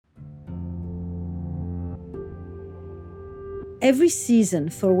Every season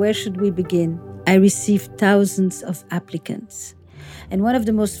for Where Should We Begin, I receive thousands of applicants. And one of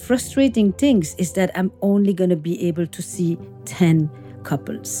the most frustrating things is that I'm only going to be able to see 10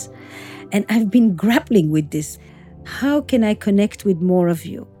 couples. And I've been grappling with this. How can I connect with more of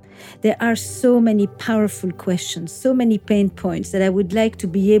you? There are so many powerful questions, so many pain points that I would like to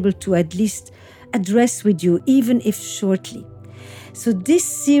be able to at least address with you, even if shortly. So this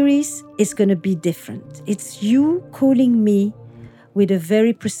series is going to be different. It's you calling me with a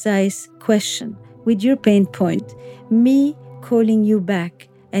very precise question, with your pain point, me calling you back,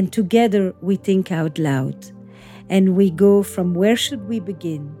 and together we think out loud. And we go from where should we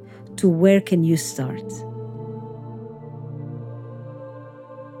begin to where can you start?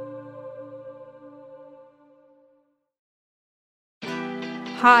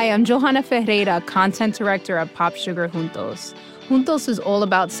 Hi, I'm Johanna Ferreira, content director at Pop Sugar Juntos. Juntos is all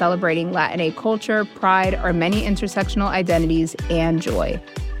about celebrating Latinx culture, pride, our many intersectional identities, and joy.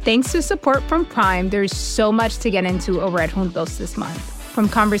 Thanks to support from Prime, there's so much to get into over at Juntos this month. From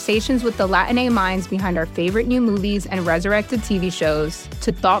conversations with the Latinx minds behind our favorite new movies and resurrected TV shows,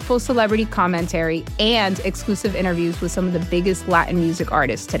 to thoughtful celebrity commentary and exclusive interviews with some of the biggest Latin music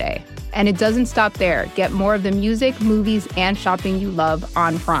artists today. And it doesn't stop there. Get more of the music, movies, and shopping you love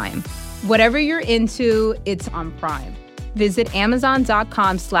on Prime. Whatever you're into, it's on Prime. Visit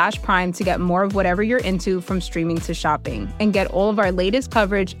Amazon.com/Prime to get more of whatever you're into, from streaming to shopping, and get all of our latest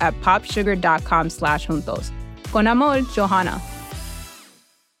coverage at popsugar.com/juntos. Con amor, Johanna.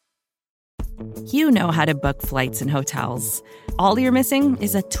 You know how to book flights and hotels. All you're missing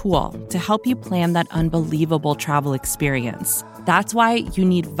is a tool to help you plan that unbelievable travel experience. That's why you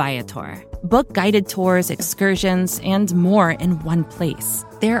need Viator. Book guided tours, excursions, and more in one place.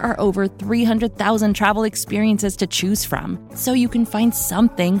 There are over 300,000 travel experiences to choose from, so you can find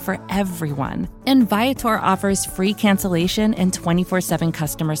something for everyone. And Viator offers free cancellation and 24/7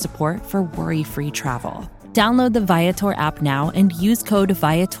 customer support for worry-free travel. Download the Viator app now and use code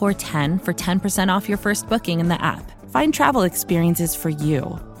Viator10 for 10% off your first booking in the app. Find travel experiences for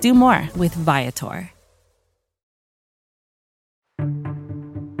you. Do more with Viator.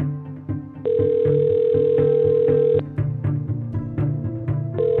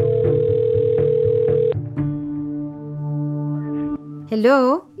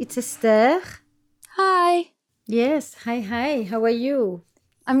 Hello, it's Esther. Hi. Yes, hi. How are you?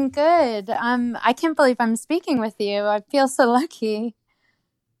 I'm good. I can't believe I'm speaking with you. I feel so lucky.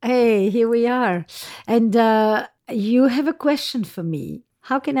 Hey, here we are. And you have a question for me.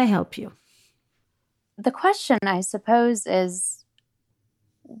 How can I help you? The question, I suppose, is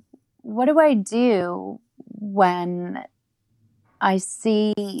what do I do when I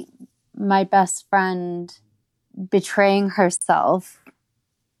see my best friend betraying herself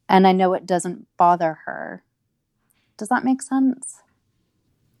and I know it doesn't bother her? Does that make sense?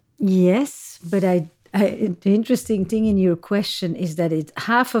 Yes, but the interesting thing in your question is that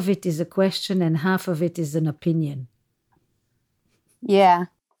half of it is a question and half of it is an opinion. Yeah,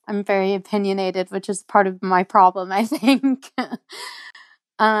 I'm very opinionated, which is part of my problem, I think.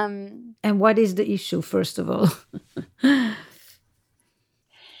 And what is the issue, first of all?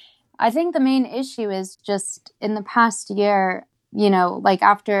 I think the main issue is just in the past year, like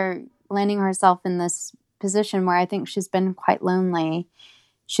after landing herself in this position where I think she's been quite lonely,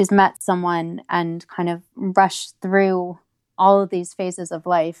 she's met someone and kind of rushed through all of these phases of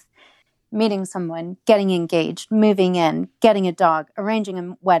life, meeting someone, getting engaged, moving in, getting a dog, arranging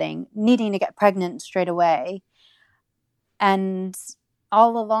a wedding, needing to get pregnant straight away. And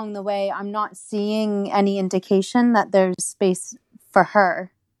all along the way, I'm not seeing any indication that there's space for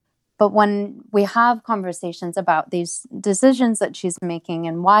her. But when we have conversations about these decisions that she's making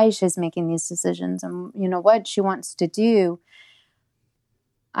and why she's making these decisions and, what she wants to do,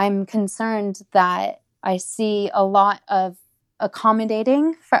 I'm concerned that I see a lot of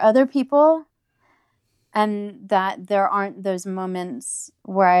accommodating for other people and that there aren't those moments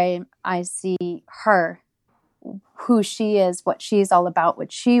where I see her, who she is, what she's all about,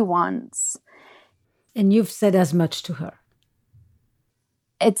 what she wants. And you've said as much to her.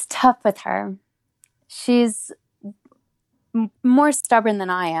 It's tough with her. She's more stubborn than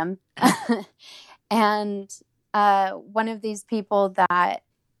I am. And one of these people that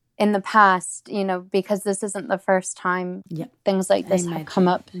in the past, because this isn't the first time things like this have come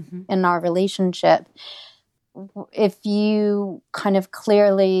up in our relationship, if you kind of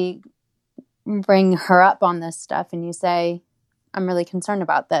clearly bring her up on this stuff and you say, I'm really concerned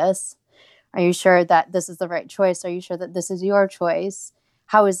about this. Are you sure that this is the right choice? Are you sure that this is your choice?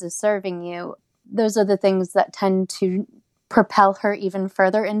 How is this serving you? Those are the things that tend to propel her even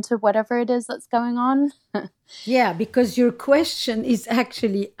further into whatever it is that's going on. Yeah, because your question is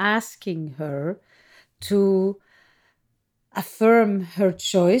actually asking her to affirm her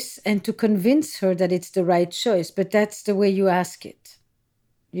choice and to convince her that it's the right choice. But that's the way you ask it.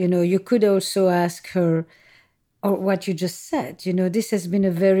 You know, you could also ask her, or what you just said, you know, this has been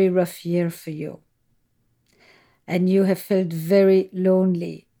a very rough year for you. And you have felt very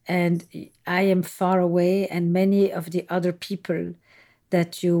lonely. And I am far away, and many of the other people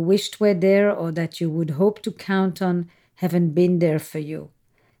that you wished were there or that you would hope to count on haven't been there for you.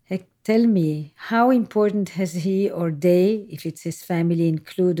 Tell me, how important has he or they, if it's his family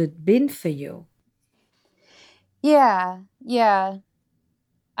included, been for you? Yeah.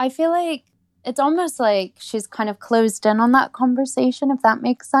 I feel like it's almost like she's kind of closed in on that conversation, if that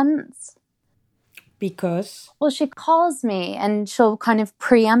makes sense. Because? Well, she calls me and she'll kind of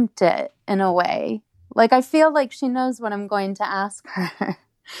preempt it in a way. Like, I feel like she knows what I'm going to ask her.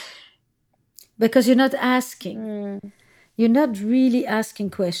 Because you're not asking. You're not really asking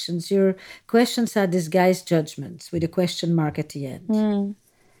questions. Your questions are disguised judgments with a question mark at the end.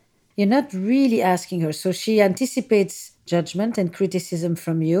 You're not really asking her. So she anticipates judgment and criticism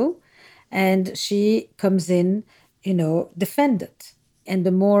from you, and she comes in, you know, defended. And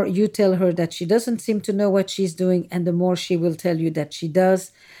the more you tell her that she doesn't seem to know what she's doing, and the more she will tell you that she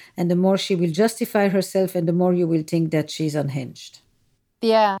does, and the more she will justify herself, and the more you will think that she's unhinged.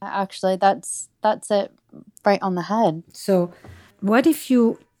 Yeah, actually, that's it right on the head. So what if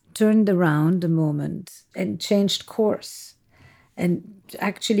you turned around a moment and changed course and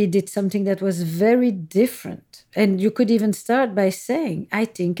actually did something that was very different? And you could even start by saying, I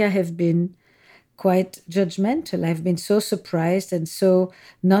think I have been quite judgmental. I've been so surprised and so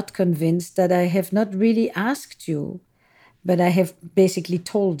not convinced that I have not really asked you, but I have basically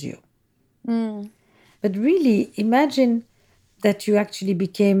told you. But really, imagine that you actually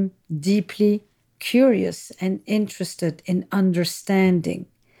became deeply curious and interested in understanding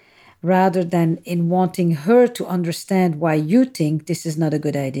rather than in wanting her to understand why you think this is not a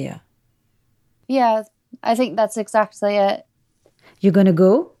good idea. Yeah, I think that's exactly it. You're going to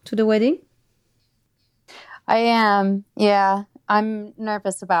go to the wedding? I am, yeah. I'm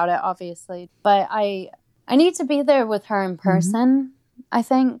nervous about it, obviously. But I need to be there with her in person, I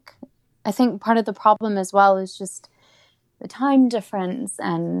think. I think part of the problem as well is just the time difference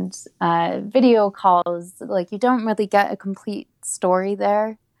and video calls. Like, you don't really get a complete story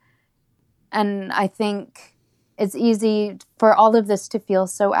there. And I think it's easy for all of this to feel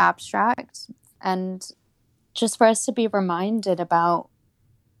so abstract, and just for us to be reminded about,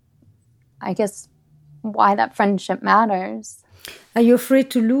 I guess, why that friendship matters. Are you afraid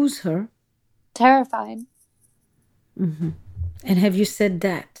to lose her? Terrified. And have you said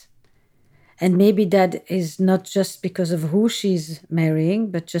that? And maybe that is not just because of who she's marrying,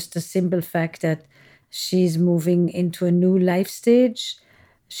 but just the simple fact that she's moving into a new life stage.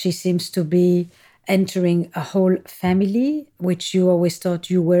 She seems to be entering a whole family, which you always thought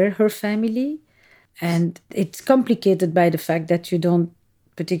you were her family. And it's complicated by the fact that you don't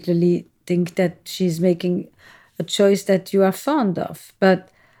particularly think that she's making a choice that you are fond of. But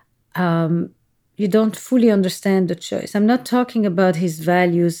you don't fully understand the choice. I'm not talking about his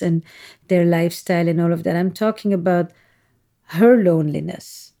values and their lifestyle and all of that. I'm talking about her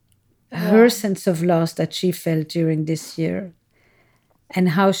loneliness, her sense of loss that she felt during this year, and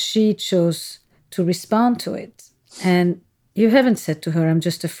how she chose to respond to it. And you haven't said to her, I'm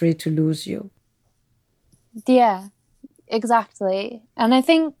just afraid to lose you. Yeah, exactly. And I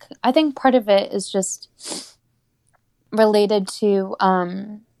think part of it is just related to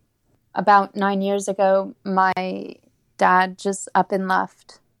about 9 years ago, my dad just up and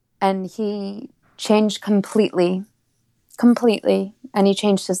left, and he changed completely, and he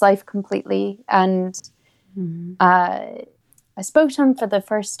changed his life completely. And I spoke to him for the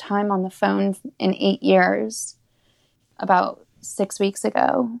first time on the phone in 8 years, about 6 weeks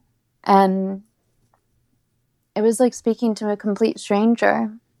ago. And it was like speaking to a complete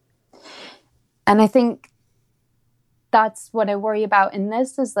stranger. And I think that's what I worry about in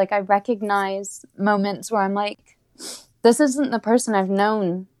this, is like I recognize moments where I'm like, this isn't the person I've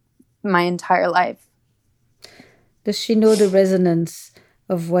known my entire life. Does she know the resonance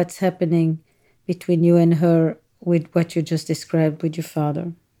of what's happening between you and her with what you just described with your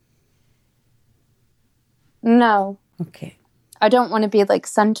father? No. Okay. I don't want to be like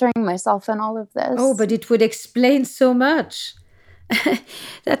centering myself in all of this. Oh, but it would explain so much.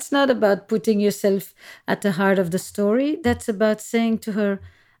 That's not about putting yourself at the heart of the story. That's about saying to her,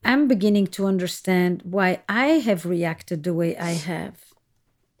 I'm beginning to understand why I have reacted the way I have.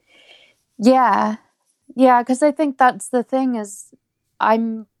 Yeah. Yeah, because I think that's the thing is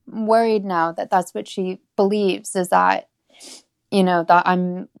I'm worried now that that's what she believes is that, that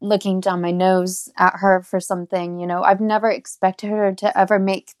I'm looking down my nose at her for something. I've never expected her to ever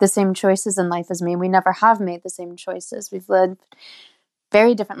make the same choices in life as me. We never have made the same choices. We've lived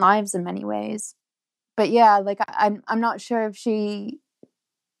very different lives in many ways. But yeah, like I'm not sure if she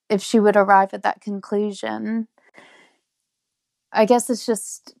would arrive at that conclusion. I guess it's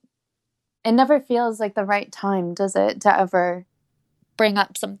just, it never feels like the right time, does it, to ever bring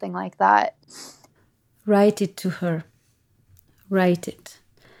up something like that? Write it to her. Write it.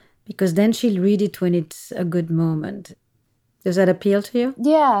 Because then she'll read it when it's a good moment. Does that appeal to you?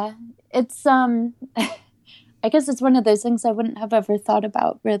 Yeah. It's, I guess it's one of those things I wouldn't have ever thought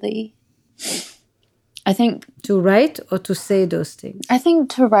about, really. I think... To write or to say those things? I think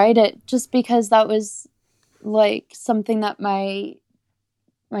to write it, just because that was like something that my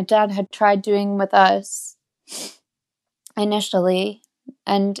dad had tried doing with us initially,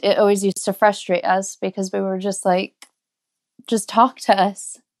 and it always used to frustrate us because we were just like, just talk to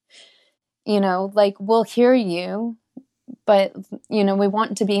us, like we'll hear you, but we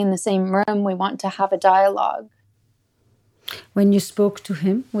want to be in the same room, we want to have a dialogue. When you spoke to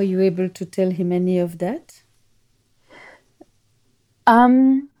him, were you able to tell him any of that?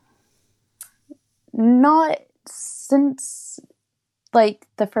 Not since like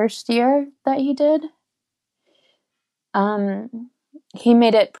the first year that he did. He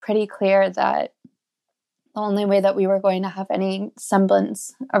made it pretty clear that the only way that we were going to have any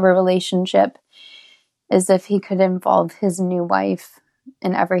semblance of a relationship is if he could involve his new wife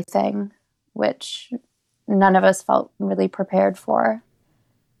in everything, which none of us felt really prepared for.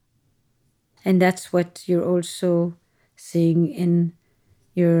 And that's what you're also seeing in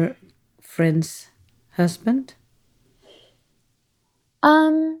your friend's husband?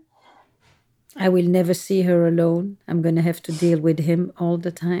 I will never see her alone. I'm going to have to deal with him all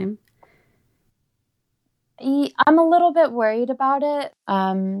the time. I'm a little bit worried about it.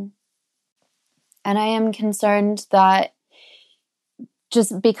 And I am concerned that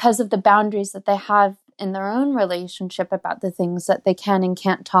just because of the boundaries that they have in their own relationship about the things that they can and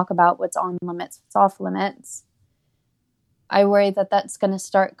can't talk about, what's on limits, what's off limits, I worry that that's going to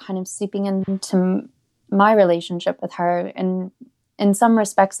start kind of seeping into my relationship with her. And in some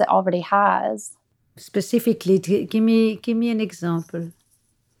respects, it already has. Specifically, give me an example.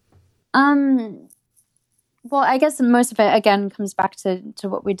 Well, I guess most of it, again, comes back to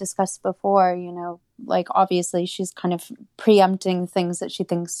what we discussed before, like obviously she's kind of preempting things that she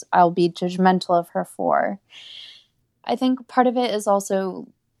thinks I'll be judgmental of her for. I think part of it is also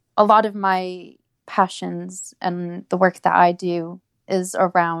a lot of my passions and the work that I do is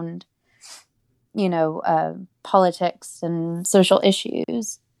around, politics and social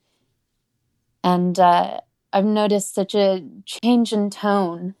issues. And I've noticed such a change in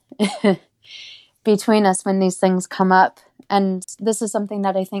tone between us when these things come up. And this is something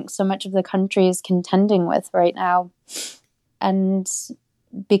that I think so much of the country is contending with right now. And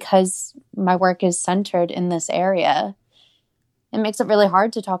because my work is centered in this area, it makes it really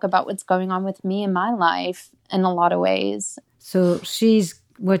hard to talk about what's going on with me in my life in a lot of ways. So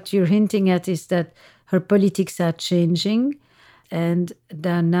what you're hinting at is that her politics are changing, and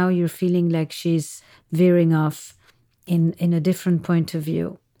that now you're feeling like she's veering off in a different point of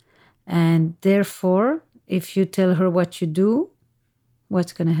view. And therefore, if you tell her what you do,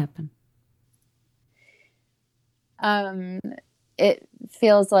 what's going to happen? It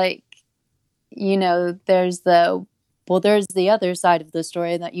feels like, there's the other side of the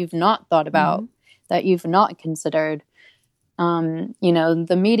story that you've not thought about, that you've not considered.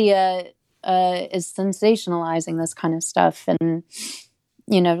 The media is sensationalizing this kind of stuff, and,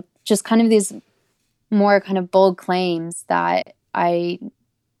 just kind of these more kind of bold claims that I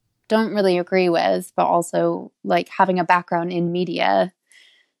don't really agree with, but also like having a background in media,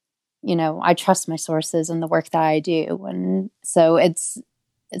 I trust my sources and the work that I do. And so it's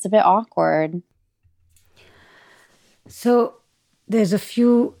a bit awkward. So there's a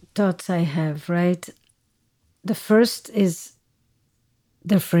few thoughts I have, right? The first is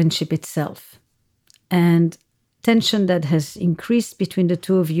the friendship itself and tension that has increased between the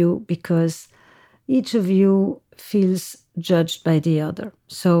two of you because each of you feels judged by the other.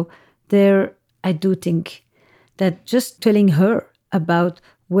 So there, I do think that just telling her about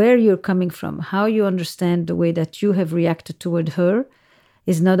where you're coming from, how you understand the way that you have reacted toward her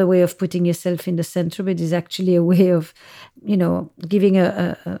is not a way of putting yourself in the center, but is actually a way of, giving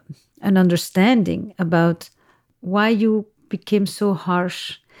an understanding about why you became so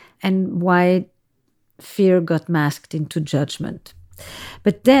harsh and why fear got masked into judgment.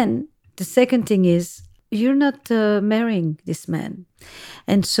 But then the second thing is, you're not marrying this man.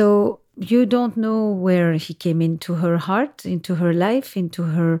 And so you don't know where he came into her heart, into her life, into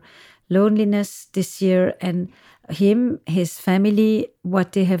her loneliness this year, and him, his family,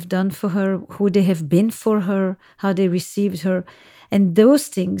 what they have done for her, who they have been for her, how they received her. And those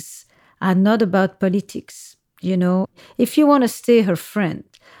things are not about politics. You know, if you want to stay her friend,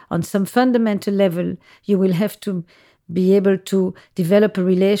 on some fundamental level, you will have to be able to develop a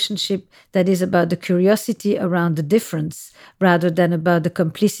relationship that is about the curiosity around the difference rather than about the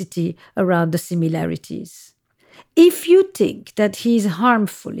complicity around the similarities. If you think that he is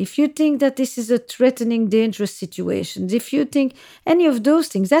harmful, if you think that this is a threatening, dangerous situation, if you think any of those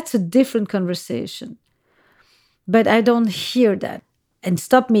things, that's a different conversation. But I don't hear that. And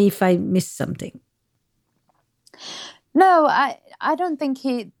stop me if I miss something. No, I don't think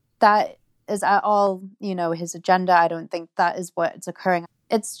that is at all, his agenda. I don't think that is what's occurring.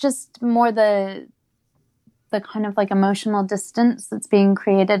 It's just more the kind of like emotional distance that's being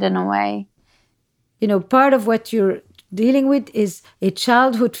created in a way. Part of what you're dealing with is a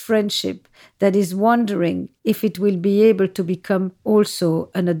childhood friendship that is wondering if it will be able to become also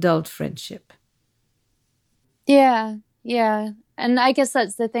an adult friendship. Yeah. And I guess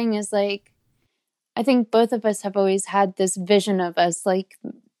that's the thing is like, I think both of us have always had this vision of us like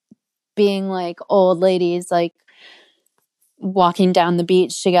being like old ladies, like walking down the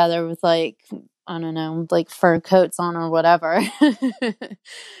beach together with like, I don't know, like fur coats on or whatever.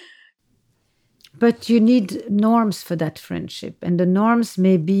 But you need norms for that friendship. And the norms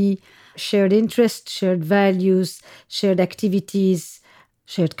may be shared interests, shared values, shared activities,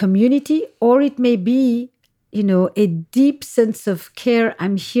 shared community, or it may be, a deep sense of care.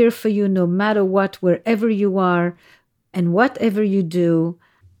 I'm here for you no matter what, wherever you are and whatever you do,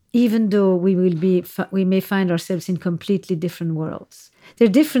 even though we may find ourselves in completely different worlds. There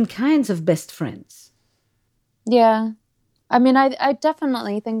are different kinds of best friends. Yeah. I mean, I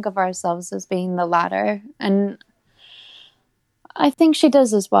definitely think of ourselves as being the latter. And I think she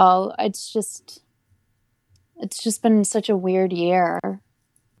does as well. It's just been such a weird year.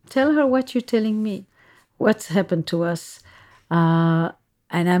 Tell her what you're telling me. What's happened to us. And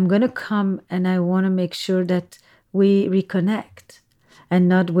I'm going to come and I want to make sure that we reconnect and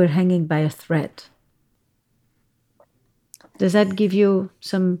not we're hanging by a thread. Does that give you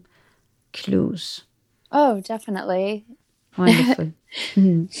some clues? Oh, definitely. Wonderful.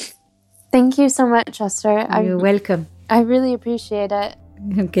 Thank you so much, Esther. You're welcome. I really appreciate it.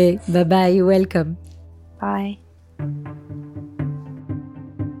 Okay. Bye-bye. You're welcome. Bye.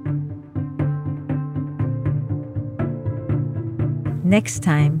 Next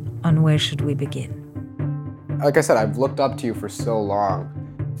time on Where Should We Begin? Like I said, I've looked up to you for so long.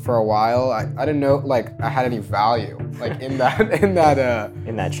 For a while, I didn't know like I had any value like in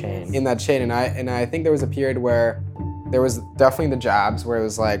that chain. And I think there was a period where there was definitely the jabs where it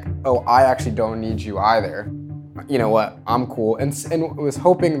was like, oh, I actually don't need you either. You know what? I'm cool. And was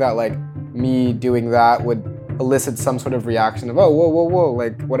hoping that like me doing that would elicit some sort of reaction of, oh, whoa,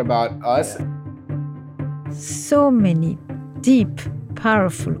 like what about us? So many deep,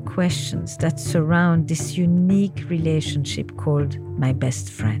 powerful questions that surround this unique relationship called my best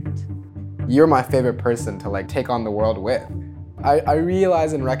friend. You're my favorite person to like take on the world with. I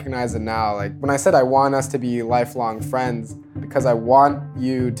realize and recognize it now. Like when I said I want us to be lifelong friends, because I want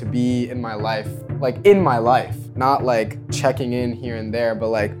you to be in my life, not like checking in here and there, but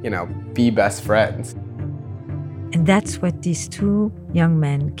like, be best friends. And that's what these two young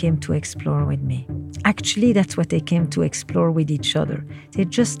men came to explore with me. Actually, that's what they came to explore with each other. They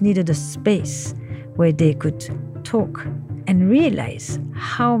just needed a space where they could talk and realize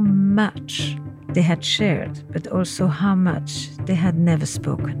how much they had shared, but also how much they had never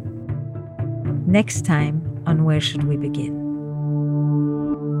spoken. Next time on Where Should We Begin?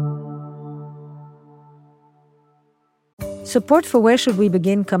 Support for Where Should We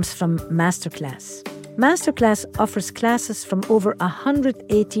Begin comes from Masterclass. Masterclass offers classes from over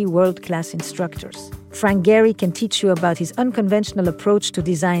 180 world-class instructors. Frank Gehry can teach you about his unconventional approach to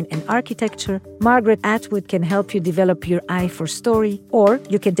design and architecture. Margaret Atwood can help you develop your eye for story. Or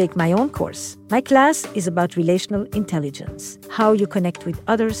you can take my own course. My class is about relational intelligence, how you connect with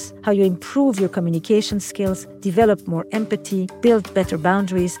others, how you improve your communication skills, develop more empathy, build better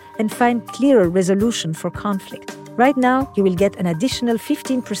boundaries, and find clearer resolution for conflict. Right now, you will get an additional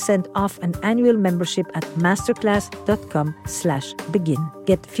 15% off an annual membership at masterclass.com/begin.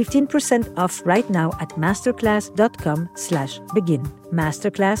 Get 15% off right now at masterclass.com/begin.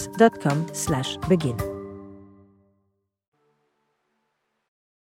 masterclass.com/begin.